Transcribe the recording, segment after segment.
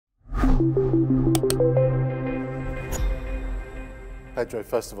Pedro,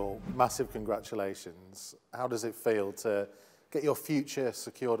 first of all, massive congratulations. How does it feel to get your future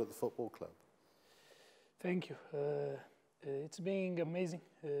secured at the football club? Thank you. It's been amazing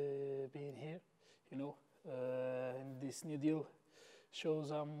being here, you know, and this new deal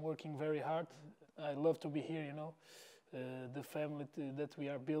shows I'm working very hard. I love to be here, you know, the family that we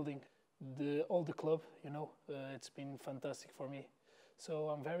are building, all the club, you know, it's been fantastic for me. So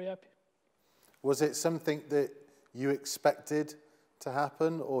I'm very happy. Was it something that you expected to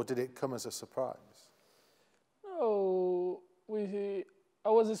happen, or did it come as a surprise? No, I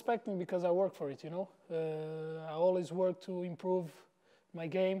was expecting because I work for it, you know. I always work to improve my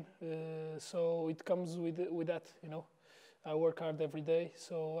game, so it comes with that, you know. I work hard every day,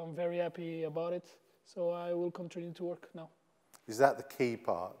 so I'm very happy about it. So I will continue to work now. Is that the key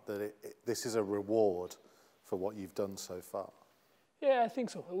part, that this is a reward for what you've done so far? Yeah, I think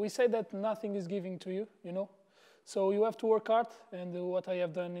so. We say that nothing is given to you, you know. So you have to work hard, and what I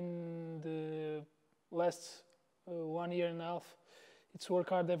have done in the last 1 year and a half, it's work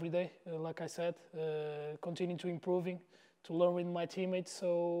hard every day, like I said, continue to improving, to learn with my teammates,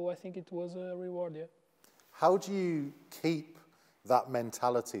 so I think it was a reward, yeah. How do you keep that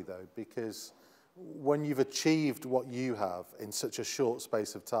mentality, though? Because when you've achieved what you have in such a short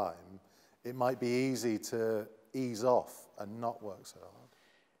space of time, it might be easy to ease off and not work so hard.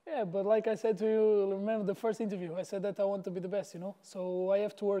 Yeah, but like I said to you, remember the first interview, I said that I want to be the best, you know? So I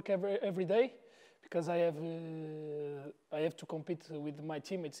have to work every day because I have to compete with my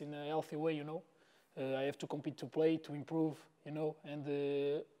teammates in a healthy way, you know? I have to compete to play, to improve, you know? And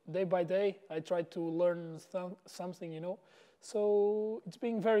day by day, I try to learn something, you know? So it's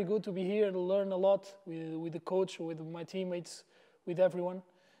been very good to be here and learn a lot with the coach, with my teammates, with everyone.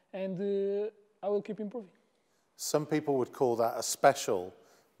 And I will keep improving. Some people would call that a special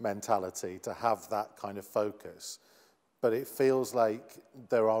mentality, to have that kind of focus, but it feels like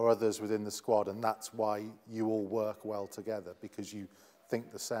there are others within the squad, and that's why you all work well together, because you think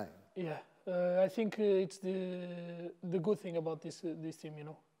the same. Yeah, I think it's the good thing about this team, you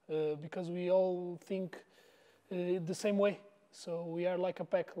know, because we all think the same way. So we are like a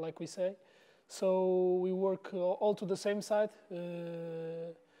pack, like we say. So we work all to the same side.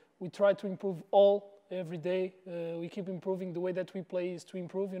 We try to improve all every day. We keep improving. The way that we play is to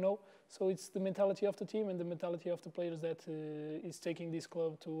improve, you know. So it's the mentality of the team and the mentality of the players that is taking this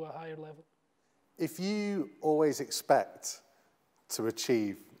club to a higher level. If you always expect to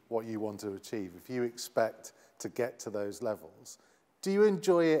achieve what you want to achieve, if you expect to get to those levels, do you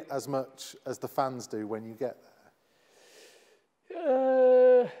enjoy it as much as the fans do when you get there?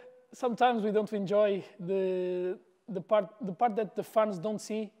 Sometimes we don't enjoy the part that the fans don't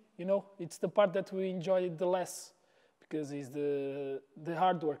see. You know, it's the part that we enjoy the less, because it's the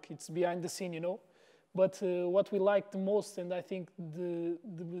hard work. It's behind the scene, you know. But what we like the most, and I think the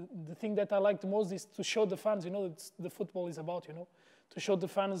thing that I like the most, is to show the fans, you know, it's the football is about, you know, to show the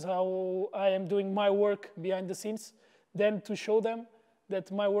fans how I am doing my work behind the scenes, then to show them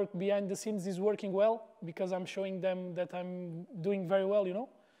that my work behind the scenes is working well, because I'm showing them that I'm doing very well, you know.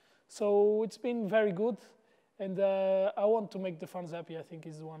 So it's been very good. And I want to make the fans happy. I think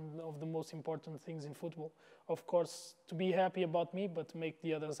is one of the most important things in football. Of course, to be happy about me, but to make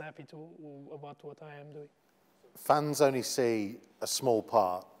the others happy too about what I am doing. Fans only see a small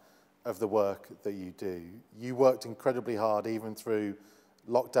part of the work that you do. You worked incredibly hard, even through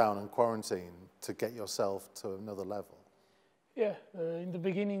lockdown and quarantine, to get yourself to another level. Yeah, in the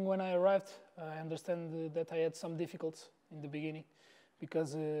beginning when I arrived, I understand that I had some difficulties in the beginning,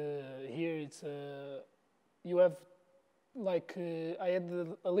 because here it's... you have, like, I had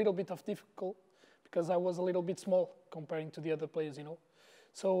a little bit of difficult because I was a little bit small comparing to the other players, you know.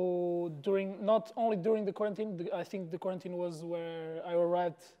 So not only during the quarantine, I think the quarantine was where I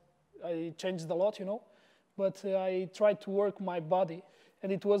arrived, I changed a lot, you know, but I tried to work my body,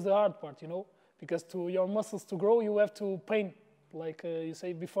 and it was the hard part, you know, because to your muscles to grow, you have to pain. Like you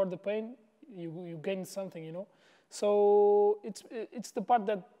say, before the pain, you gain something, you know. So it's the part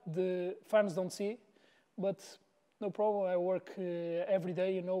that the fans don't see. But no problem, I work every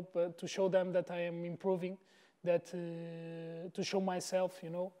day, you know, but to show them that I am improving, that to show myself, you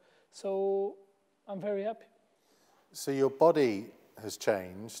know. So I'm very happy. So your body has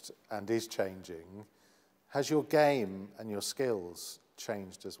changed and is changing. Has your game and your skills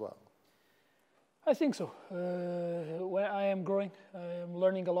changed as well? I think so. When I am growing, I am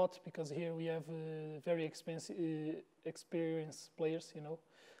learning a lot, because here we have very experienced players, you know.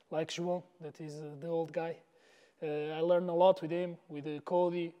 Like João, that is the old guy. I learn a lot with him, with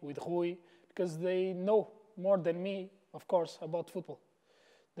Cody, with Rui, because they know more than me, of course, about football.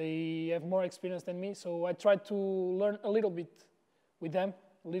 They have more experience than me, so I try to learn a little bit with them,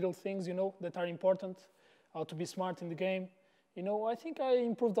 little things, that are important, how to be smart in the game. I think I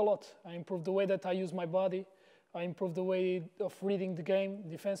improved a lot. I improved the way that I use my body. I improved the way of reading the game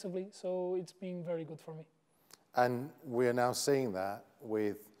defensively, so it's been very good for me. And we are now seeing that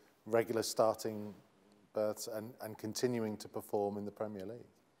with regular starting berths and continuing to perform in the Premier League.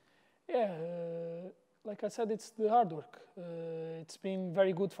 Yeah, like I said, it's the hard work. It's been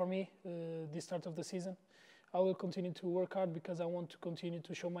very good for me this start of the season. I will continue to work hard because I want to continue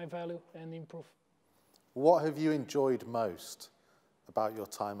to show my value and improve. What have you enjoyed most about your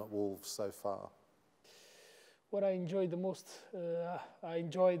time at Wolves so far? What I enjoyed the most, I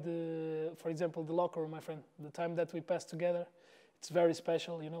enjoyed, for example, the locker room, my friend. The time that we passed together, it's very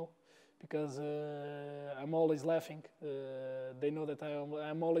special, because I'm always laughing. They know that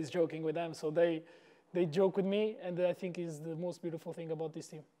I'm always joking with them, so they joke with me, and I think is the most beautiful thing about this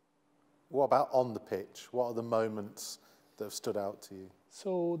team. What about on the pitch? What are the moments that have stood out to you?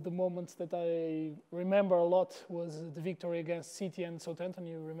 So the moments that I remember a lot was the victory against City and Southampton.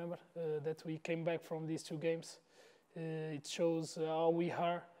 You remember that we came back from these two games. It shows how we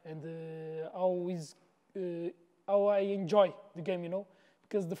are and how I enjoy the game,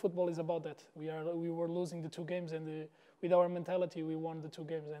 because the football is about that. We were losing the two games, and with our mentality, we won the two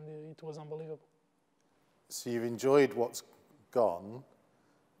games, and it was unbelievable. So you've enjoyed what's gone.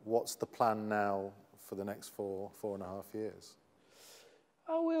 What's the plan now for the next 4.5 years?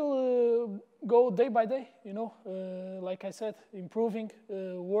 I will go day by day, like I said, improving,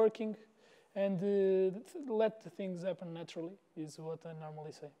 working, and let things happen naturally is what I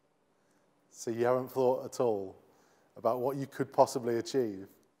normally say. So you haven't thought at all about what you could possibly achieve?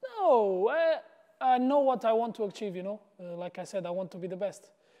 No, I know what I want to achieve, Like I said, I want to be the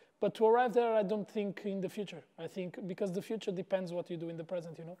best. But to arrive there, I don't think in the future. I think because the future depends what you do in the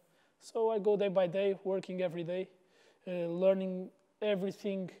present, So I go day by day, working every day, learning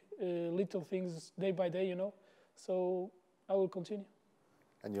everything, little things day by day, So I will continue.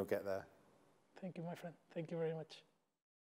 And you'll get there. Thank you, my friend. Thank you very much.